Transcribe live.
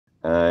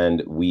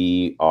And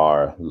we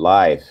are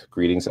live.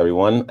 Greetings,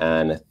 everyone,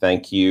 and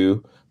thank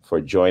you for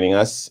joining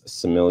us,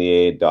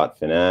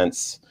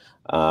 sommelier.finance,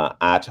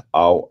 at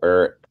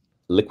our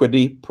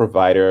Liquidity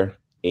Provider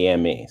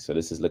AMA. So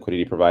this is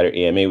Liquidity Provider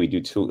AMA. We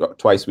do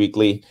twice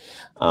weekly,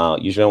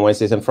 usually on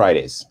Wednesdays and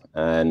Fridays.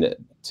 And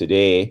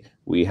today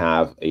we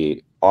have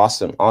a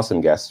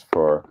awesome guest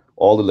for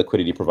all the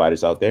liquidity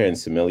providers out there in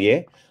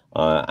Sommelier.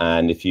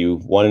 And if you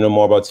want to know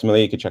more about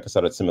Sommelier, you can check us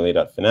out at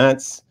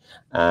sommelier.finance.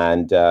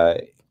 And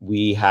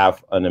we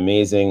have an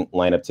amazing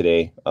lineup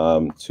today.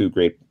 Two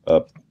great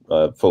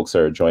folks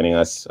are joining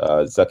us.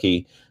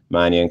 Zaki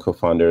Manian,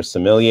 co-founder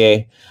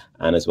Sommelier,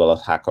 and as well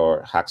as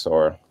Haxor.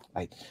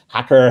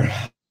 Hacker,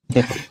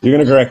 you're going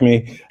to correct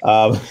me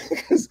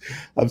because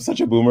I'm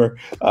such a boomer.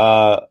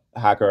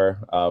 Hacker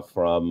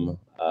from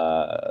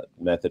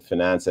Method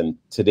Finance. And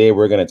today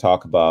we're going to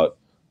talk about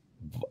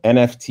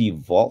NFT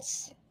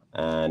vaults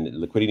and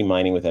liquidity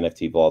mining with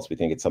NFT vaults. We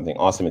think it's something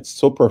awesome. It's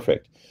so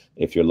perfect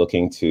if you're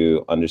looking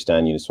to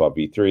understand Uniswap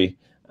V3,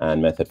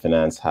 and Method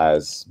Finance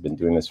has been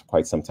doing this for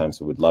quite some time.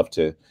 So we'd love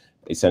to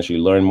essentially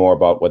learn more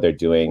about what they're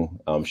doing,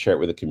 share it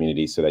with the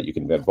community so that you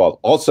can get involved.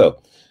 Also,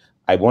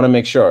 I want to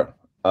make sure,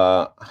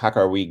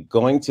 Hacker, are we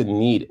going to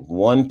need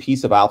one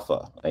piece of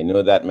alpha? I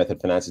know that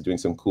Method Finance is doing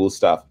some cool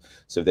stuff.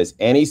 So if there's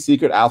any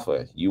secret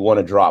alpha you want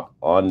to drop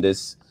on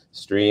this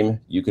stream,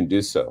 you can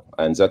do so.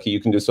 And Zaki, you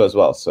can do so as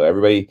well. So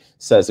everybody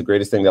says the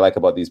greatest thing they like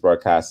about these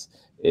broadcasts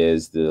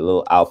is the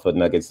little alpha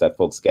nuggets that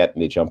folks get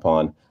and they jump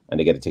on and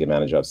they get to take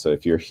advantage of. So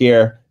if you're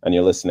here and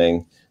you're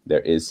listening,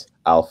 there is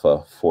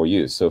alpha for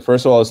you. So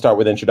first of all, let's start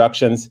with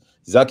introductions.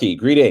 Zaki,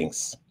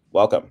 greetings.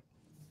 Welcome.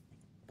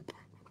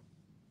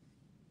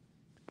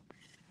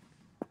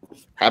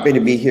 Happy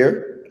to be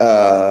here.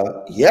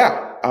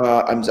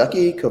 I'm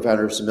Zaki,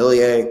 co-founder of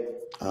Sommelier,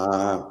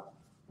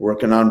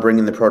 working on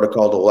bringing the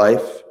protocol to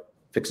life,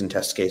 fixing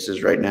test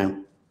cases right now.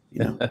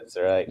 You know. That's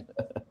right.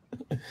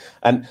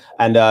 And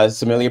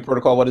Sommelier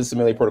Protocol, what does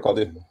Sommelier Protocol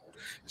do?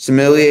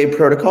 Sommelier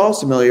Protocol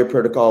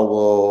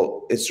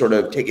is sort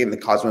of taking the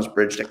Cosmos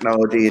Bridge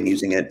technology and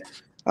using it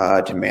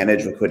to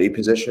manage liquidity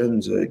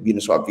positions,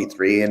 Uniswap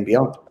V3 and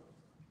beyond.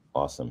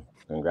 Awesome.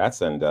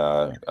 Congrats and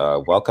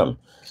welcome.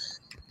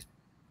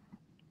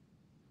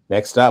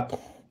 Next up,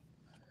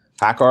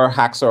 Haxor,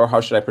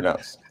 how should I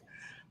pronounce?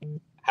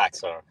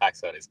 Haxor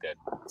is good.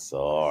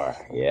 Haxor,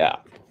 yeah.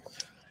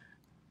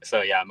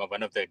 So yeah, I'm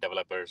one of the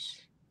developers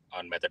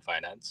on Method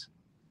Finance.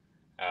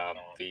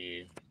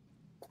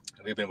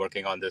 We've been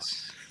working on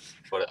this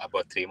for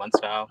about 3 months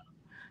now.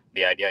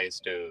 The idea is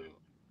to,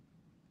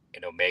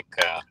 make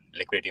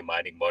liquidity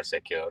mining more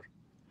secure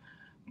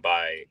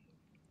by,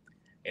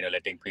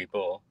 letting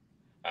people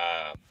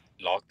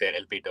lock their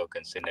LP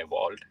tokens in a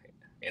vault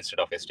instead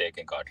of a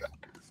staking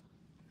contract.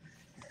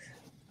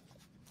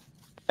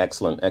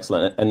 Excellent.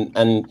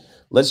 And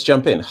let's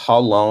jump in. How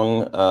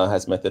long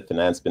has Method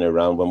Finance been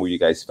around? When were you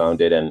guys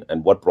founded,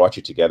 and what brought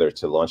you together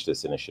to launch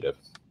this initiative?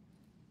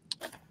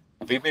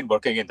 We've been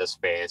working in the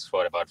space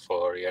for about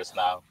 4 years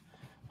now.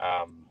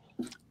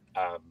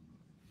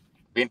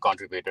 Been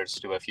contributors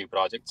to a few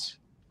projects.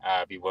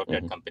 We worked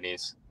at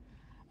companies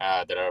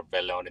that are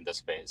well known in the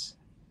space.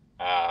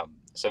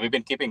 So we've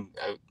been keeping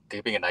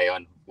an eye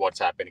on what's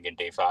happening in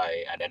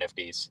DeFi and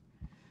NFTs,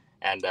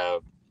 and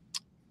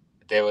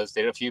there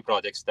are a few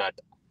projects that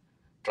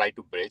try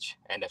to bridge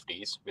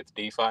NFTs with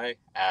DeFi,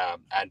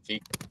 and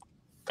we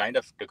kind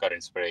of took our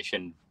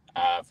inspiration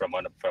from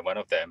one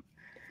of them,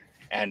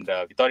 and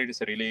we thought it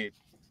is a really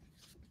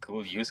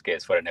cool use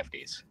case for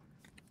NFTs.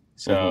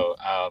 So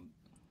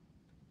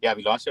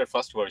we launched our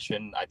first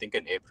version, I think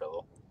in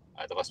April,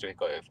 the first week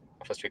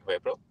of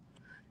April.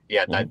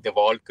 Yeah, that the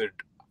vault could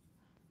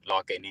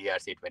lock any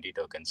ERC20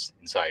 tokens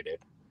inside it.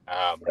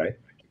 Right.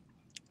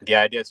 The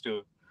idea is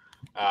to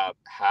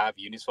have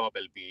Uniswap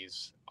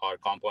LPs or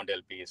compound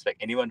LPs, like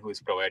anyone who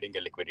is providing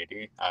a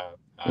liquidity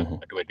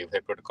to a DeFi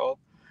protocol,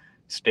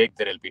 stake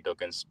their LP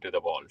tokens to the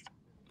vault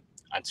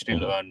and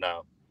still earn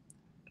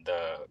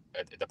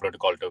the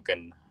protocol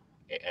token,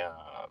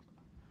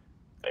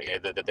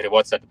 the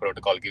rewards that the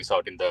protocol gives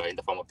out in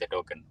the form of the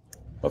token.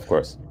 Of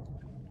course.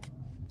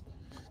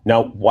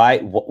 Now,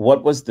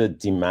 what was the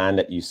demand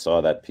that you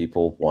saw that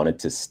people wanted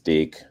to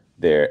stake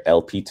their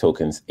LP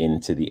tokens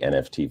into the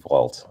NFT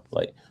vault?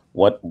 Like,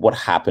 what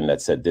happened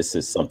that said this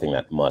is something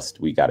that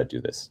we got to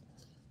do this?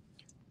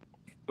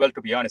 Well,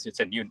 to be honest, it's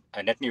a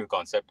net new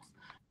concept.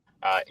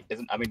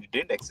 It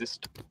didn't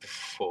exist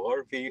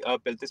before we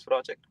built this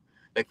project.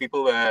 Like,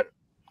 people were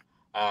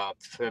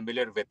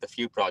familiar with a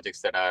few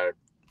projects that are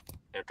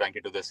trying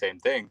to do the same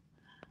thing.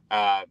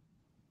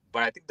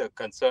 But I think the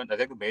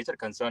major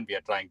concern we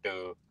are trying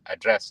to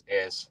address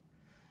is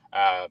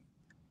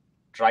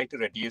try to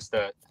reduce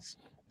the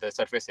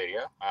surface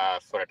area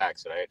for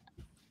attacks, right?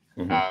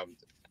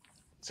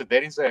 So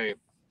there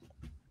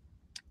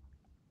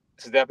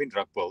have been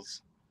rug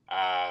pulls.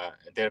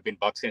 There have been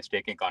bugs in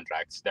staking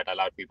contracts that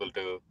allowed people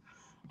to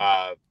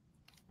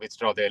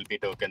withdraw the LP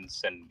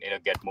tokens and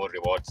get more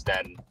rewards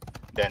than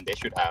they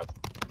should have.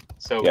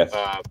 So yes.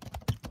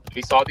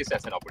 We saw this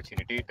as an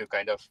opportunity to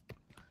kind of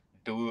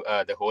do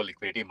the whole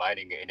liquidity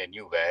mining in a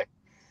new way.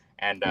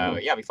 And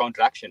yeah, we found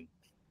traction.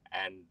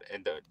 And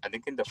I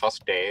think in the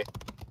first day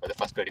or the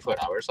first 24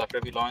 hours after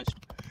we launched,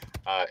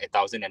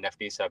 1,000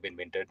 NFTs have been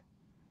minted.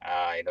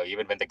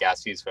 Even when the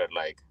gas fees were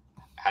like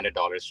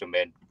 $100 to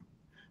mint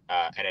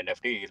an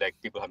NFT, like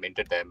people have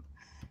minted them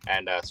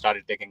and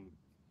started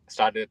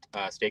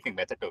staking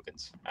Method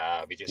tokens,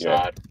 which is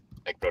our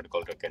like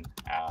protocol token,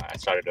 and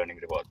started earning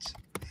rewards.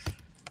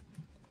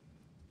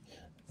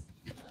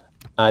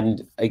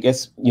 And I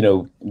guess,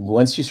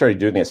 once you started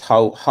doing this,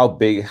 how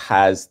big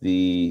has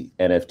the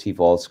NFT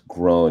vaults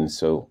grown?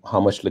 So how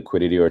much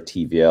liquidity or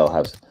TVL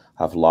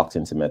have locked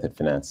into Method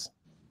Finance?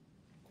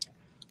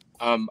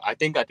 I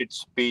think at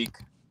its peak,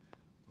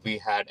 we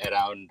had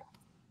around,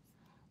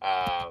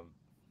 I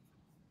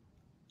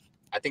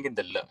think in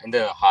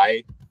the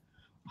high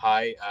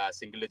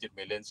single-digit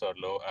millions or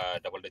low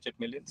double-digit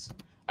millions.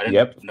 I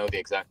don't know the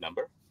exact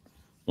number,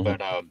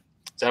 but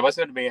so that was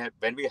when we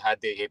had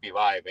the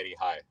APY very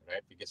high,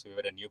 right? Because we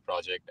were a new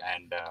project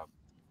and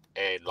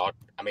a lot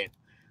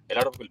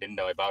of people didn't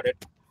know about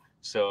it.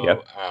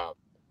 So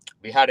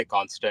we had a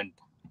constant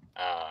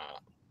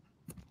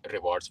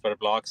rewards per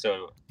block.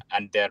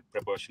 And they're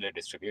proportionally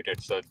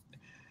distributed. So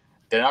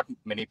there are not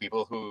many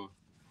people who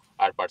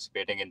are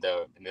participating in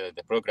the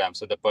program.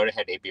 So the per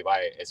head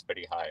APY is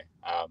pretty high.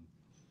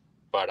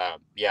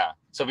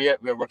 So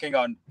we're working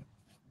on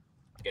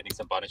getting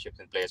some partnerships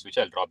in place, which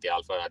I'll drop the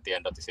alpha at the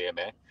end of this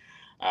AMA.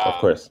 Of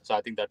course. So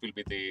I think that will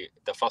be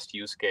the first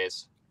use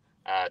case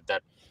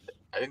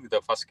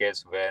the first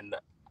case when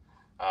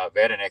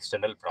where an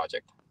external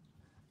project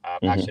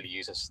actually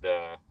uses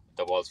the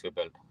vaults we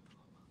built.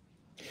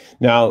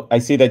 Now I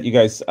see that you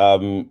guys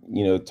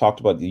talked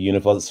about the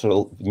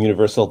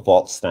universal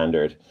vault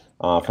standard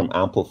from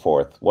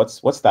Ampleforth.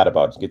 What's that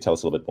about? Can you tell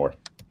us a little bit more?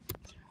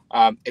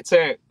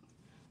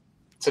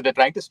 So they're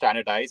trying to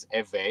standardize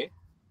a way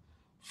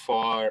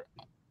for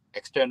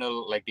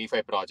external like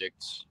DeFi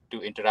projects to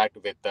interact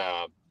with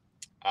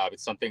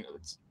something.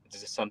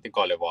 This is something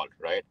called a vault,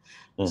 right?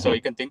 So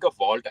you can think of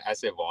vault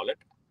as a wallet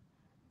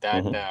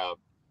that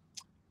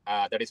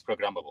that is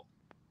programmable.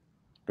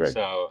 Great.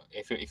 So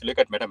if you look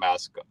at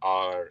MetaMask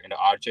or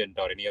Argent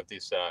or any of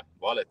these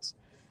wallets,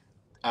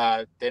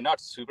 they're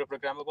not super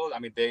programmable.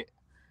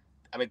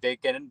 They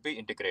can be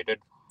integrated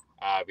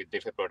with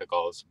DeFi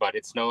protocols, but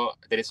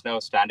there is no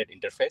standard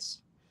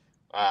interface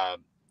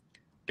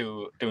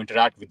to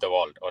interact with the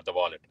vault or the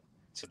wallet.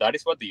 So that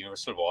is what the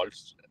Universal Vault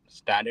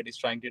standard is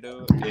trying to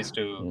do, is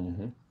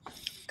to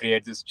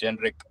create this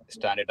generic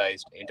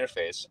standardized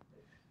interface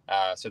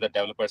so that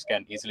developers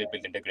can easily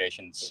build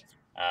integrations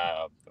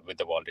with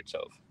the vault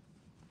itself.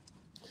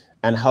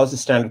 And how's the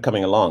standard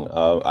coming along?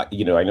 I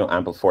know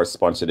Ampleforth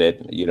sponsored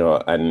it,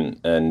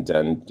 and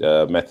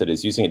Method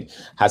is using it.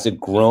 Has it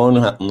grown?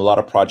 A lot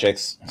of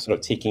projects sort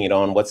of taking it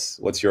on.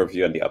 What's your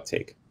view on the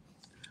uptake?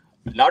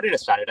 Not in a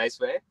standardized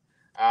way,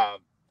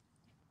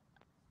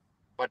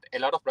 but a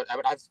lot of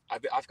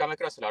I've come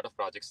across a lot of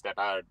projects that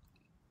are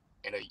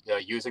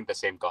using the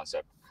same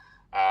concept.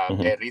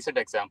 A recent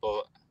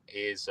example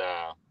is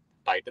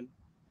Titan,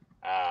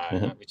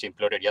 which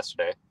imploded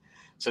yesterday.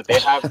 So they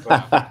have.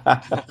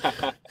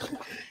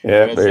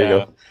 There you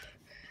go.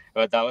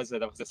 But that was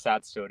a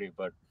sad story.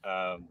 But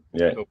I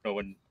hope no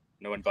one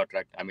got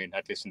wrecked.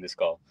 At least in this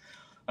call.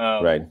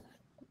 Right.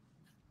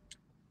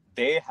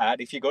 They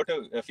had. If you go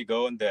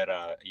on their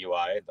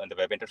UI on the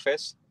web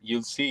interface,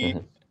 you'll see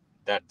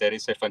that there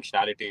is a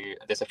functionality.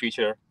 There's a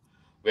feature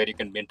where you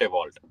can mint a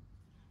vault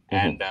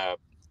and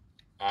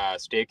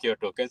stake your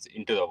tokens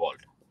into the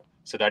vault.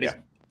 So that is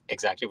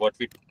exactly what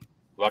we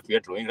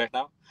are doing right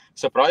now.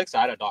 So projects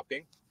are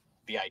adopting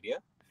the idea,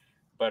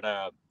 but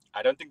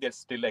I don't think there's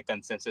still a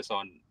consensus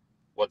on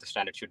what the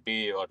standard should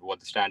be or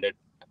what the standard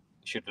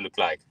should look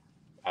like.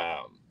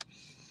 But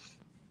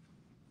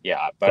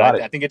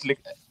I think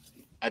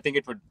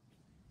it would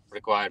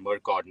require more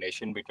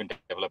coordination between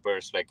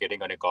developers, like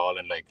getting on a call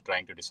and like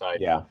trying to decide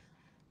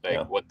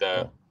what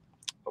a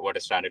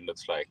standard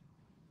looks like.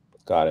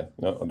 Got it.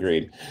 No,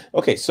 agreed.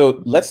 Okay,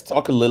 so let's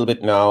talk a little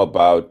bit now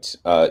about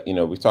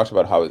we talked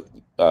about how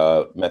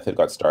Method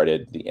got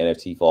started, the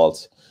NFT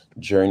vault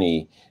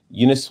journey.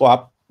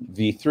 Uniswap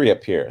V3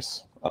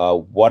 appears.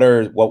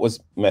 What was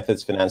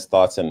Method's finance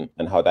thoughts and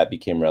how that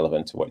became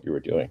relevant to what you were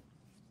doing?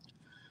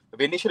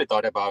 We initially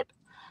thought about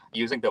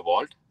using the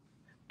vault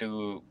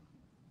to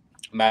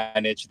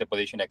manage the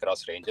position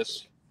across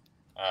ranges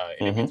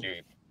in a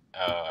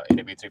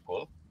V3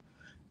 pool.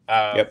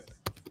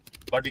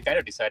 But we kind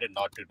of decided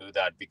not to do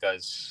that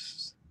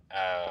because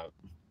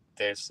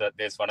there's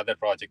one other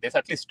project. There's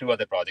at least two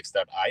other projects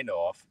that I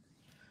know of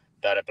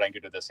that are trying to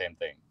do the same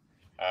thing.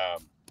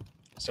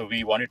 So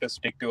we wanted to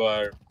stick to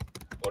our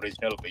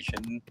original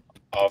vision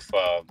of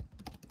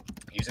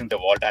using the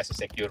vault as a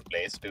secure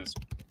place to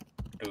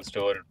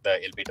store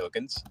the LP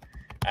tokens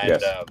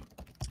and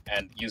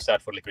use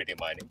that for liquidity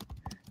mining.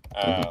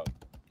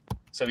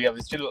 So we're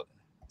still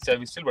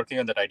working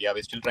on that idea.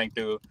 We're still trying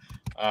to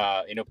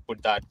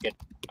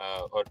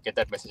get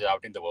that message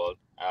out in the world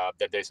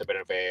that there's a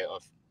better way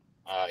of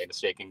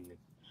staking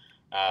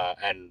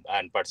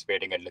and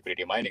participating in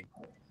liquidity mining.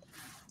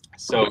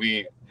 So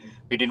we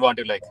didn't want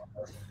to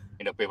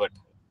pivot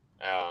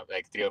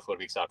like 3 or 4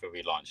 weeks after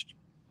we launched.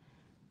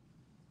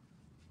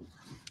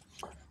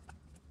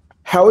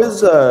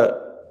 How's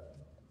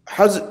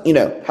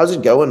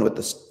it going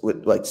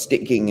with like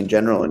staking in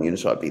general in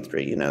Uniswap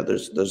V3?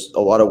 There's a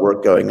lot of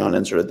work going on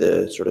in sort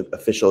of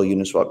official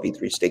Uniswap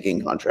V3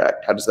 staking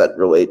contract. How does that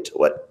relate to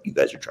what you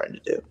guys are trying to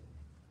do?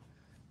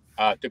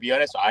 To be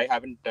honest, I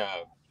haven't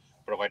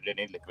provided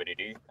any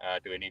liquidity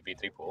to any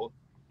V3 pool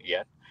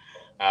yet.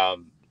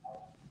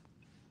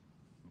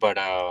 But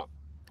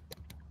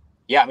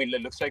yeah, I mean,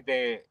 it looks like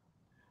they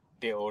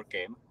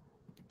overcame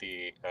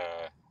the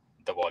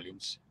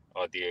volumes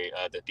or the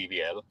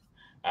TVL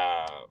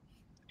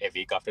a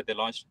week after they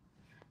launched.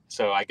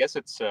 So I guess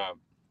it's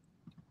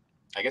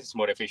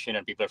more efficient,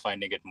 and people are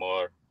finding it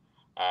more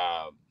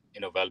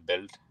well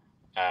built,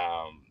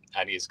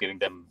 and it's giving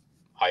them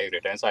higher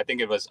returns. I think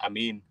it was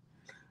Amin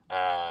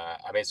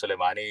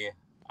Soleimani.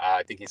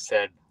 I think he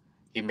said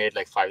he made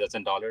like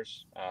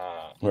 $5,000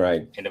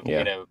 right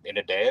in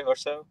a day or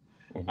so.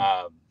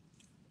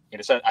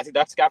 Mm-hmm. So I think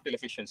that's capital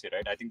efficiency,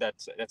 right? I think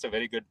that's a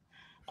very good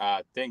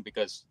thing,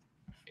 because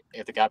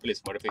if the capital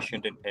is more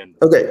efficient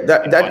okay,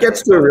 that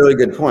gets to a really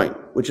good point,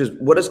 which is,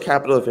 what does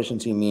capital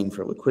efficiency mean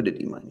for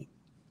liquidity mining?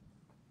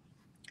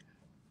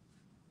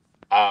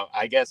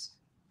 I guess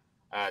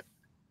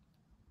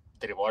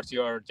the rewards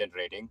you are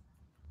generating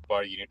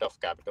per unit of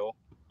capital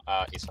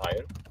is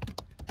higher,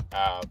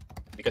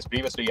 because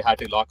previously you had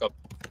to lock up,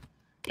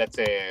 let's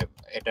say,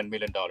 $10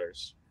 million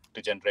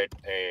to generate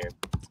a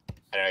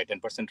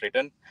 10%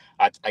 return.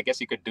 I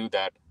guess you could do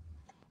that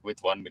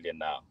with 1 million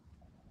now,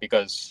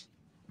 because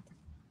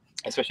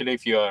especially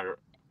if you are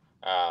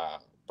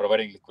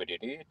providing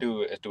liquidity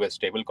to a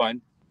stable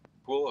coin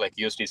pool like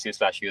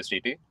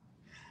USDC/USDT,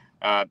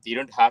 you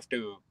don't have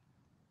to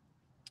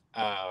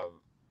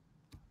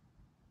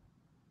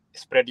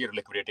spread your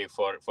liquidity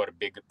for a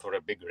big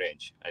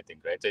range, I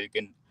think, right? So you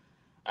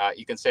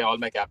can say all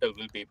my capital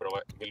will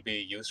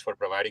be used for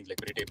providing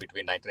liquidity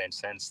between 99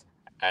 cents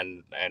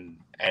and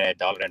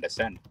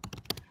 $1.01.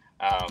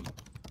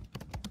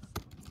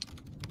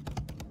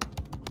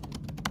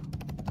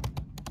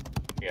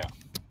 Yeah.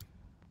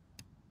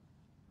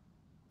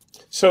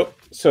 So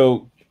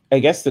I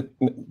guess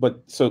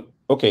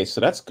okay,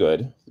 so that's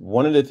good.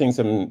 One of the things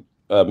I'm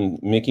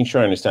making sure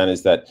I understand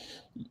is that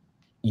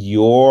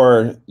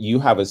you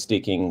have a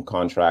staking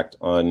contract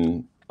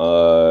on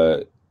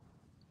or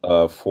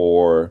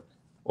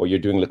you're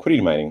doing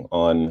liquidity mining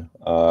on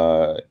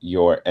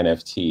your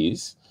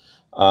NFTs.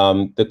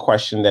 The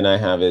question then I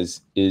have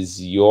is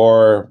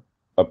your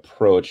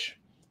approach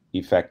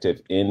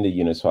effective in the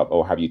Uniswap,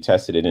 or have you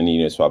tested it in the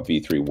Uniswap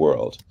V3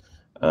 world?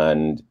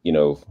 And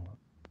you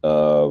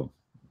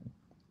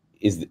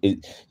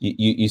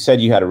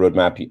said you had a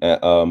roadmap,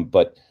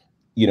 but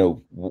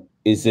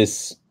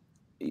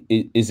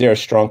is there a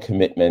strong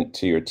commitment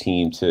to your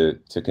team to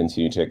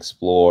continue to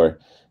explore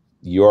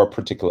your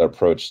particular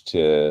approach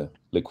to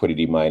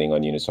liquidity mining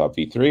on Uniswap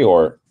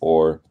V3,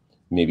 or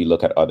maybe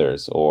look at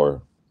others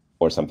or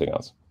something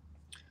else?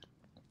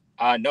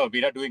 No,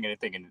 we're not doing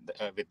anything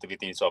with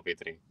Uniswap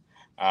V3.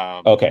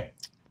 Okay.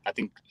 I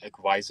think like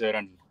Visor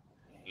and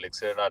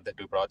Elixir are the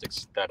two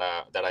projects that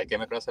I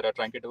came across that are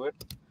trying to do it.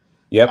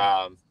 Yep.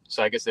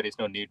 So I guess there is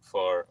no need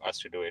for us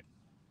to do it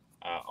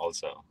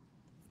also.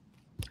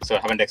 So I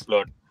haven't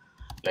explored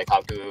like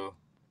how to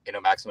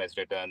maximize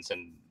returns,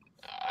 and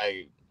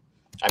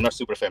I'm not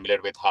super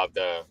familiar with how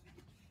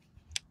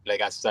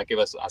as Zaki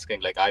was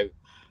asking, like I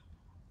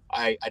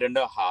don't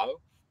know how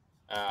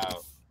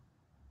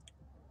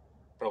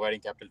providing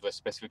capital to a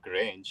specific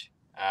range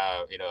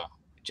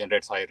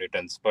generates higher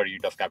returns per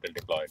unit of capital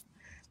deployed.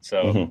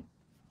 So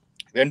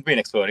we haven't been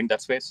exploring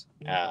that space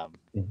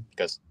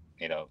because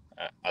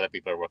other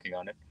people are working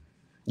on it.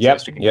 Yep.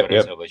 So yep.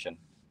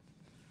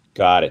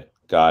 Got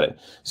it.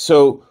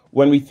 So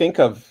when we think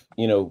of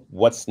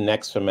what's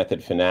next for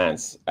Method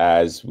Finance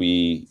as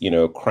we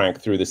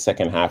crank through the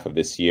second half of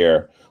this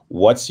year,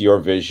 what's your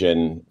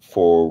vision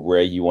for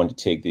where you want to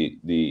take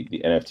the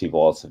NFT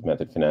vaults of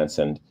Method Finance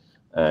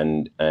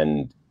and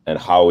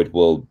how it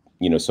will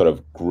sort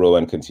of grow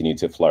and continue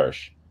to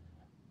flourish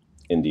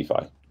in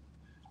DeFi?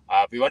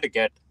 We want to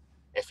get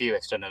a few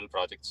external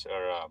projects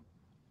or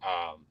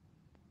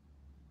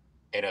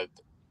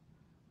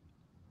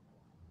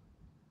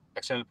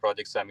external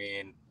projects. I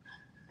mean,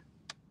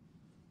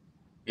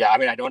 I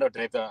don't want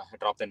to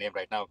drop the name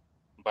right now,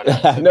 but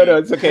no,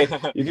 it's okay.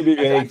 You can be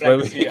vague.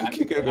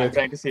 I'm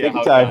trying to see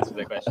how to answer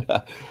the question.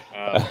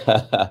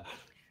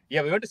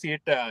 We want to see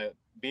it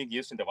being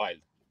used in the wild.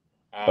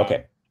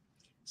 Okay.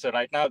 So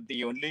right now,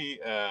 the only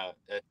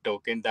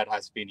token that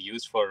has been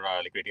used for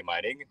liquidity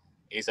mining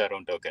is our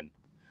own token.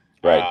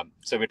 Right.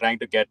 So we're trying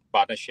to get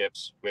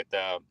partnerships with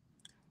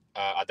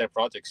other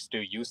projects to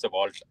use the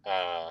vault,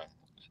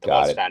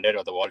 vault standard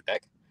or the vault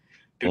tech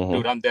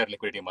to run their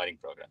liquidity mining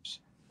programs.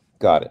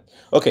 Got it.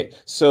 Okay,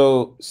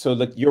 so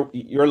like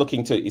you're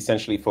looking to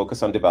essentially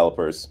focus on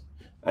developers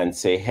and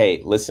say,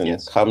 hey, listen,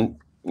 yes. come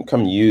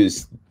come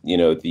use,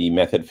 the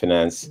Method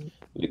Finance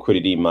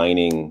liquidity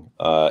mining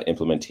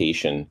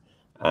implementation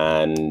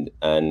and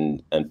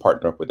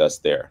partner up with us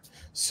there.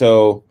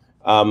 So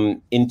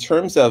in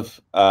terms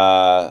of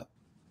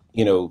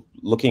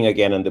looking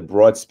again on the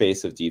broad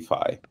space of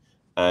DeFi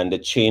and the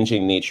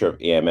changing nature of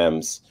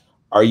AMMs,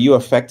 are you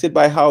affected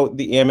by how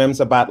the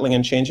AMMs are battling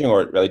and changing,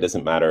 or it really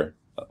doesn't matter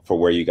for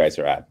where you guys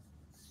are at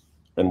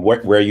and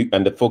where you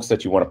and the folks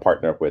that you want to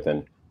partner up with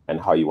and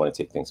how you want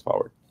to take things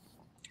forward?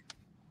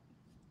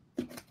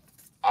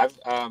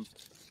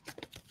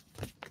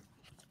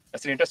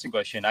 That's an interesting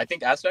question. I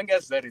think as long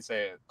as there is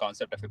a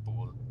concept of a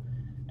pool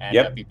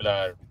and people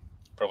are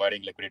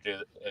providing liquidity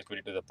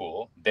to the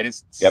pool, there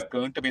is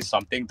going to be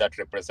something that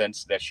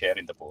represents their share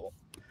in the pool,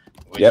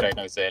 which right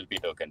now is the LP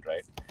token,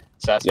 right?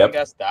 So as long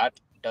as that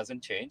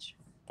doesn't change,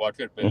 what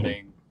we're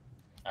building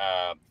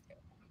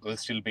will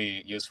still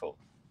be useful.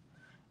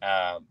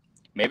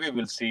 Maybe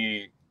we'll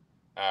see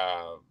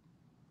a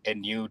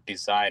new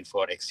design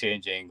for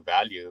exchanging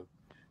value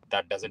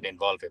that doesn't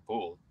involve a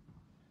pool.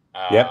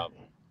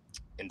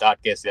 In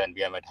that case, then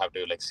we might have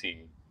to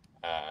see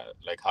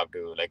how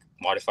to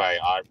modify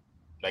our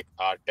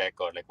tech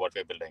or what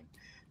we're building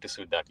to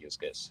suit that use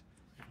case.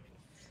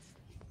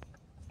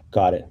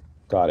 Got it.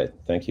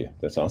 Thank you.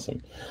 That's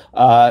awesome.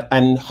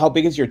 And how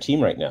big is your team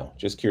right now?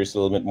 Just curious, a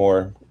little bit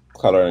more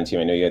color on the team.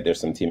 I know there's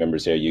some team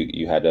members there.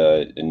 You had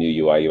a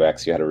new UI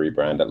UX. You had a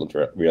rebrand that looked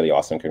really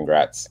awesome.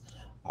 Congrats.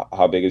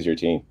 How big is your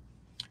team?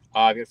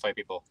 We have 5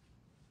 people.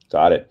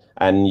 Got it.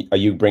 And are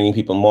you bringing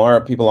more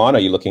people on? Are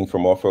you looking for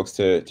more folks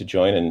to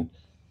join and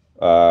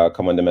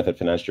come on the Method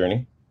Finance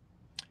journey?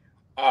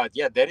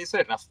 Yeah, there is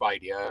a rough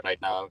idea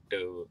right now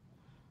to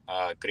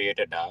create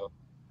a DAO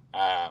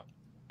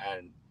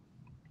and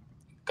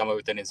come up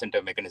with an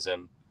incentive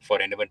mechanism for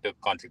anyone to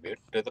contribute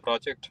to the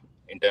project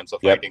in terms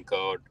of writing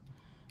code,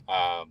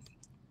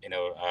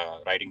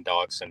 writing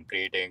docs and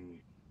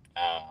creating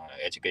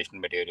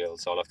education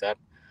materials, all of that.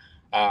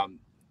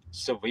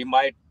 So we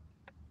might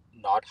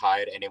not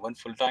hire anyone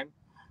full-time.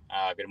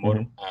 We're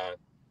more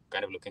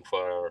kind of looking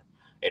for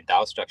a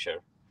DAO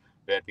structure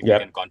where people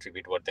can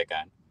contribute what they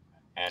can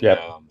and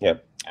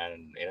get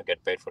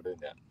paid for doing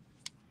that.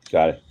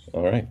 Got it.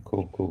 All right,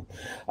 cool.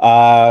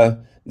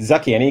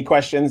 Zaki, any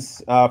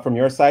questions from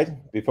your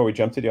side before we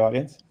jump to the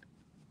audience?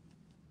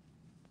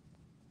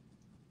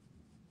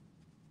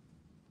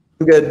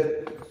 I'm good.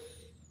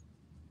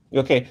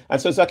 Okay, and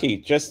so Zaki,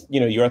 just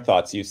your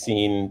thoughts. You're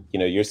seeing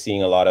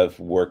a lot of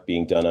work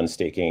being done on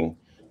staking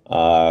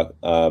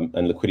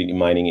and liquidity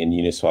mining in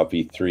Uniswap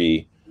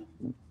V3.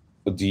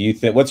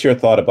 What's your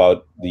thought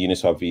about the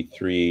Uniswap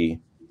V3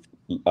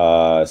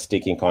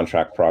 staking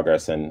contract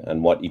progress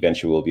and what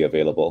eventually will be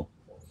available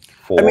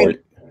for?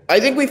 I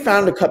think we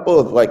found a couple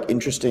of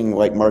interesting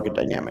market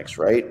dynamics,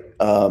 right?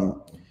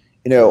 On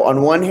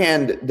one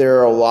hand, there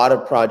are a lot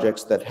of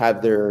projects that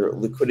have their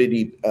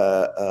liquidity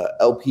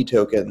LP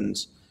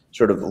tokens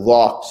sort of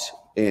locked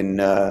in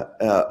to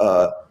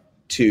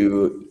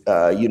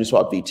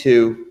Uniswap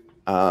V2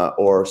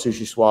 or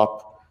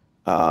Sushiswap.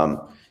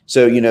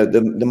 So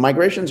the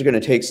migrations are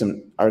going to take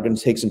some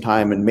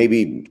time and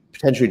maybe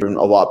potentially driven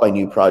a lot by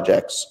new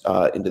projects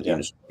into the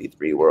Uniswap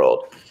V3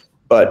 world.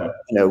 But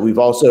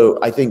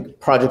I think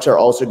projects are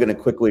also going to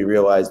quickly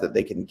realize that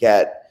they can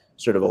get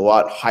sort of a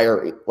lot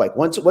higher.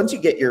 Once you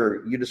get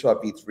your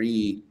Uniswap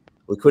V3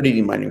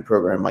 liquidity mining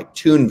program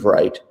tuned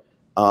right,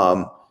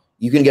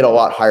 you can get a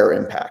lot higher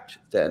impact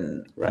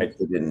than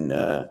in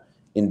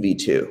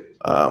V2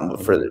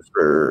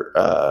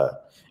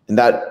 and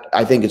that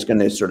I think is going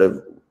to sort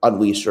of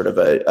unleash sort of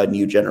a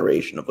new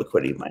generation of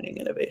liquidity mining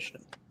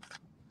innovation.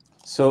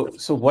 So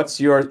what is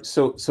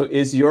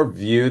your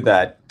view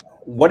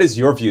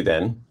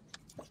then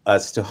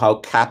as to how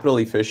capital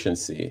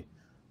efficiency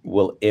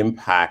will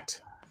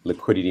impact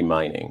liquidity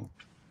mining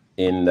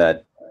in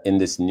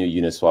this new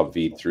Uniswap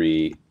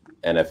V3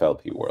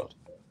 NFLP world?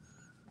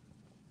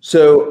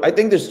 So I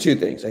think there's two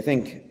things. I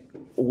think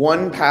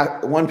one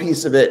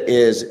piece of it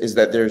is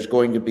that there's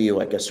going to be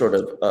a sort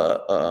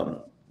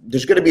of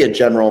there's going to be a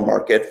general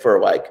market for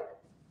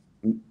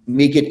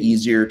make it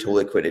easier to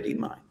liquidity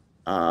mine,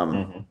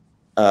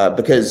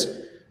 because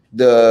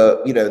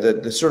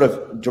the sort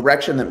of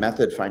direction that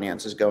Method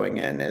Finance is going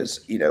in is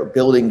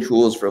building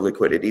tools for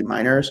liquidity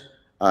miners,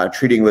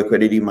 treating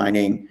liquidity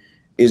mining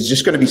is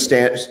just going to be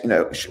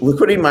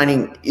liquidity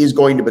mining is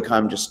going to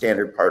become just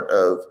standard part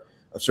of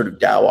sort of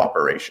DAO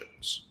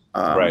operations.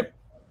 It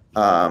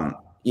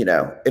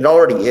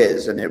already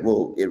is, and it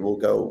will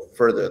go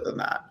further than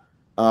that.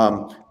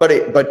 But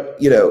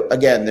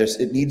again, there's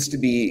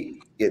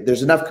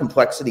enough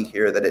complexity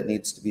here that it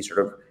needs to be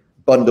sort of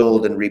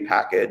bundled and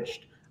repackaged.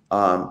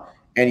 And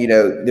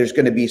there's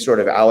going to be sort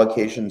of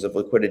allocations of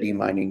liquidity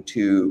mining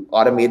to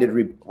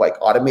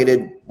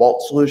automated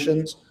vault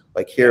solutions.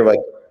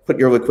 Put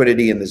your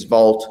liquidity in this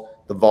vault.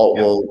 The vault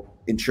will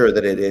ensure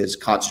that it is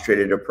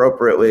concentrated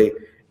appropriately,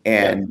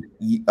 and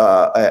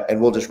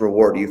we'll just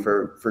reward you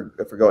for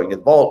going to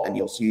the vault. And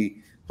you'll see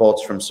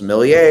vaults from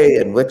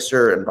Sommelier and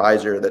Elixir and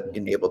Visor that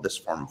enable this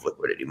form of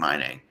liquidity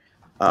mining.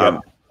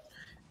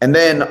 And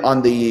then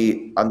on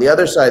the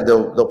other side,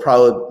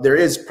 there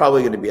is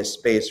probably going to be a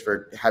space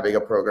for having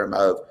a program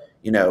of,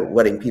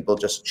 letting people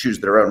just choose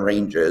their own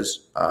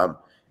ranges,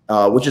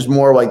 which is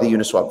more like the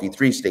Uniswap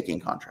V3 staking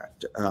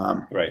contract.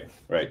 Right.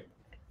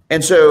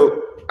 And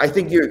so I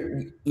think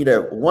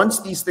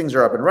once these things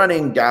are up and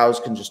running,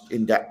 DAOs can just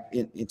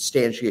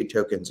instantiate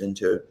tokens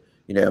into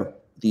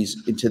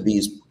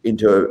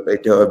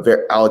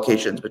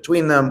allocations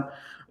between them,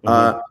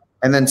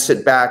 and then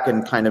sit back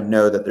and kind of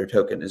know that their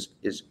token is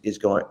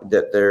going,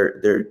 that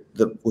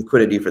the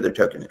liquidity for their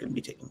token is going to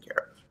be taken care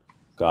of.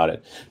 Got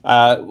it.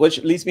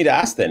 Which leads me to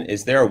ask then,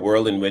 is there a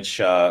world in which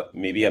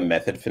maybe a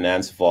Method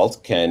Finance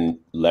vault can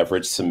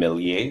leverage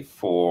Sommelier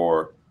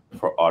for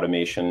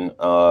automation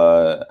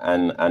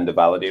and the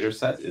validator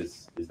set?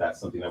 Is that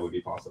something that would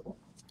be possible?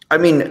 I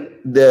mean,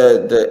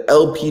 the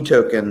LP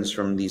tokens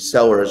from these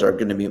sellers are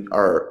going to be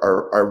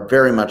are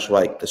very much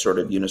like the sort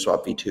of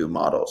Uniswap V2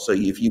 model. So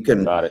if you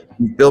can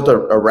build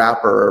a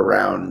wrapper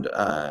around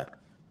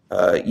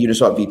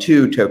Uniswap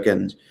V2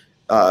 tokens,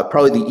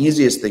 probably the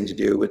easiest thing to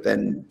do would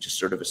then just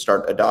sort of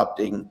start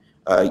adopting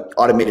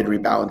automated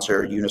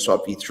rebalancer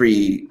Uniswap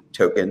V3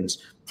 tokens,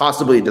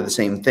 possibly to the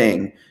same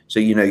thing.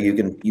 So you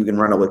can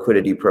run a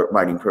liquidity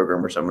mining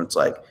program where someone's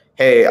like,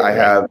 hey,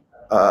 I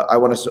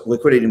want to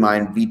liquidity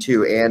mine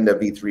V2 and a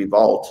V3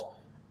 vault.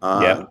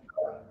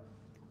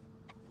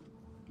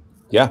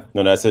 Yeah,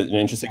 no, that's an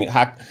interesting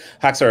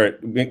Haxor.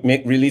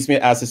 Release me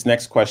to ask this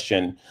next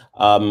question.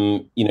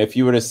 If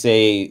you were to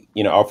say,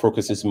 our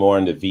focus is more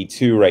on the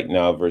V2 right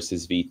now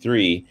versus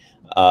V3,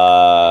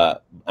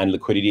 and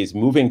liquidity is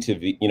moving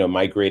to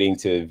migrating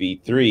to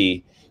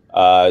V3,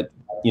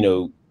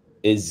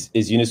 is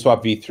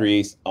Uniswap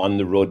V3 on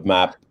the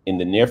roadmap in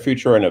the near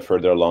future and a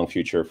further along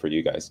future for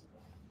you guys?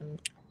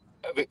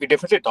 We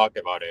definitely talked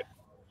about it,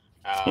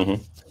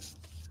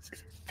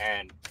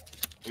 and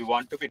we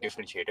want to be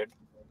differentiated.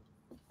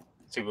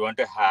 So we want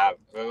to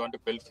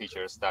build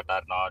features that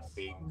are not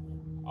being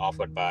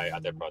offered by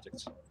other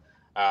projects.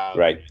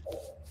 Right.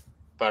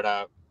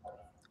 But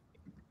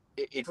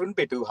it wouldn't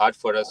be too hard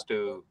for us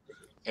to,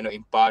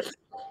 impart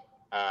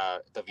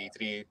the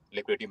V3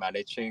 liquidity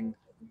managing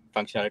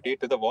functionality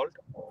to the vault.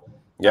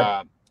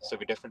 Yeah. So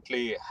we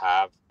definitely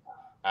have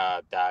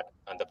that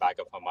on the back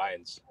of our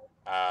minds.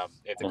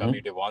 If the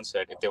community wants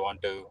it, if they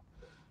want to,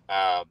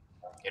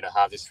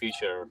 have this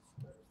feature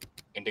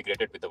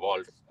integrated with the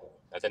vault,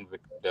 then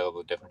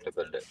they'll definitely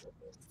build it.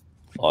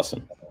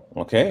 Awesome.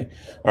 Okay.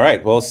 All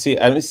right. Well,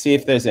 let me see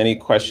if there's any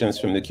questions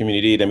from the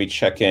community. Let me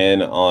check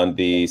in on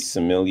the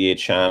Sommelier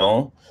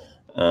channel,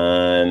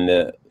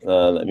 and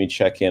let me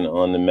check in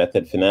on the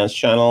Method Finance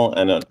channel.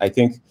 And I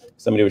think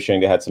somebody was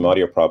sharing they had some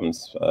audio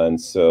problems, and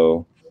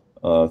so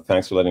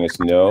thanks for letting us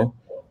know.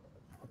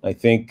 I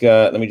think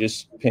let me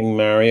just ping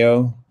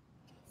Mario.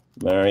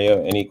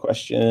 Mario, any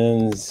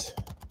questions?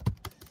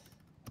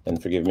 And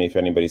forgive me if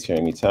anybody's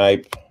hearing me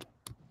type.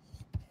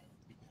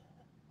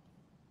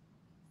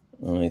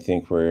 I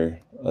think other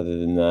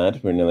than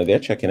that, we're nearly there.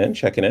 Checking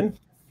in.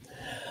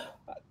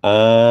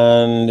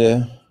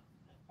 And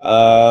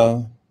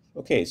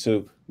okay,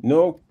 so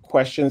no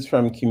questions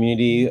from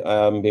community.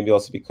 Maybe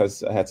also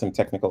because I had some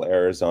technical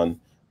errors on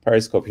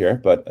Periscope here.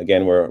 But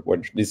again,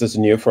 this is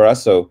new for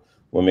us, so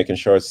we're making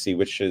sure to see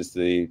which is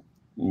the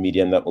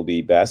medium that will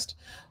be best.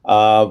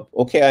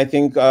 Okay, I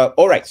think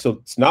all right.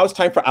 So now it's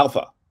time for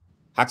alpha.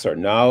 Haxor,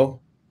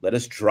 now let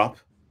us drop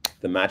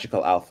the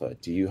magical alpha.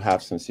 Do you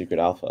have some secret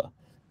alpha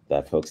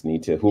that folks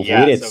need to, who've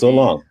waited so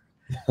long?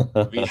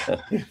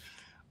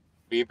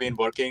 We've been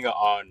working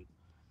on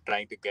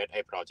trying to get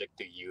a project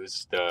to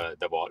use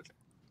the vault.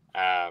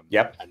 And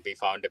we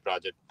found a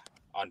project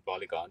on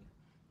Polygon.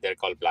 They're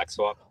called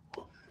BlackSwap.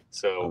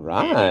 So we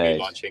will be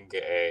launching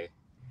a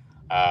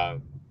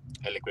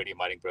liquidity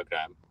mining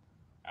program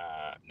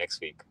next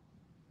week.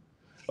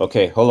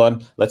 Okay, hold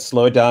on. Let's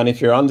slow it down. If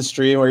you're on the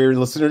stream or you're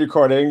listening to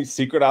recording,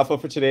 secret alpha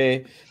for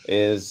today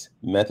is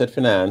Method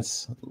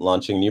Finance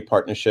launching new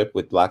partnership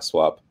with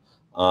BlackSwap.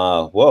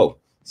 Whoa,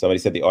 somebody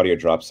said the audio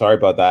dropped. Sorry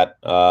about that.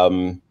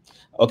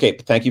 Okay,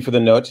 thank you for the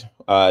note.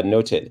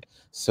 Noted.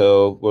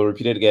 So we'll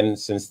repeat it again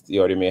since the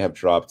audio may have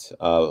dropped.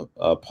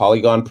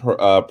 Polygon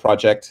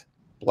project,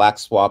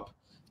 BlackSwap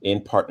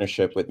in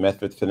partnership with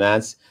Method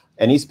Finance.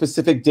 Any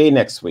specific day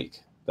next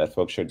week that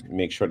folks should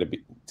make sure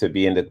to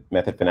be in the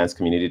Method Finance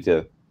community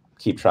to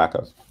keep track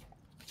of?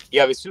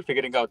 Yeah, we're still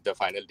figuring out the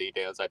final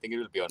details. I think it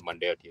will be on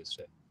Monday or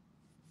Tuesday.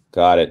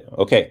 Got it.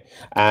 Okay.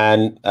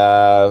 And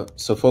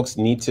so folks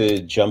need to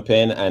jump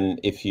in. And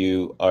if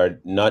you are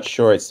not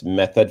sure, it's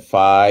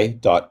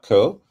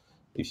methodfi.co.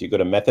 If you go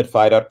to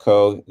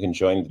methodfi.co, you can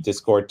join the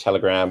Discord,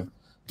 Telegram,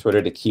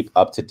 Twitter to keep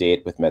up to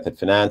date with Method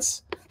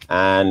Finance.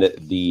 And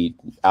the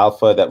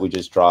alpha that we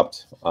just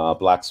dropped,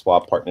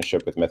 BlackSwap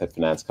partnership with Method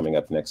Finance coming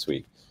up next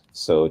week.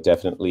 So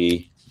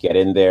definitely get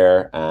in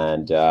there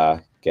and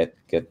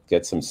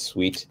get some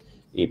sweet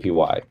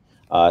APY.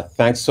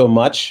 Thanks so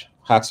much,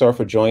 Haxor,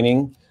 for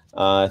joining.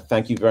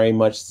 Thank you very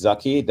much,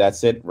 Zaki.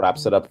 That's it.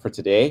 Wraps it up for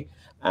today.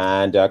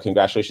 And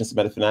congratulations to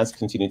Method Finance,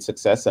 continued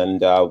success.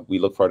 And we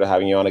look forward to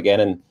having you on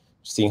again and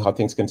seeing how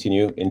things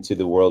continue into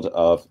the world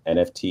of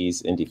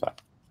NFTs in DeFi.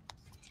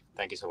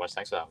 Thank you so much.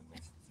 Thanks for having me.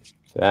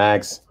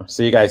 Thanks.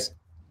 See you guys.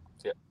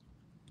 See ya.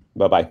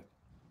 Bye-bye.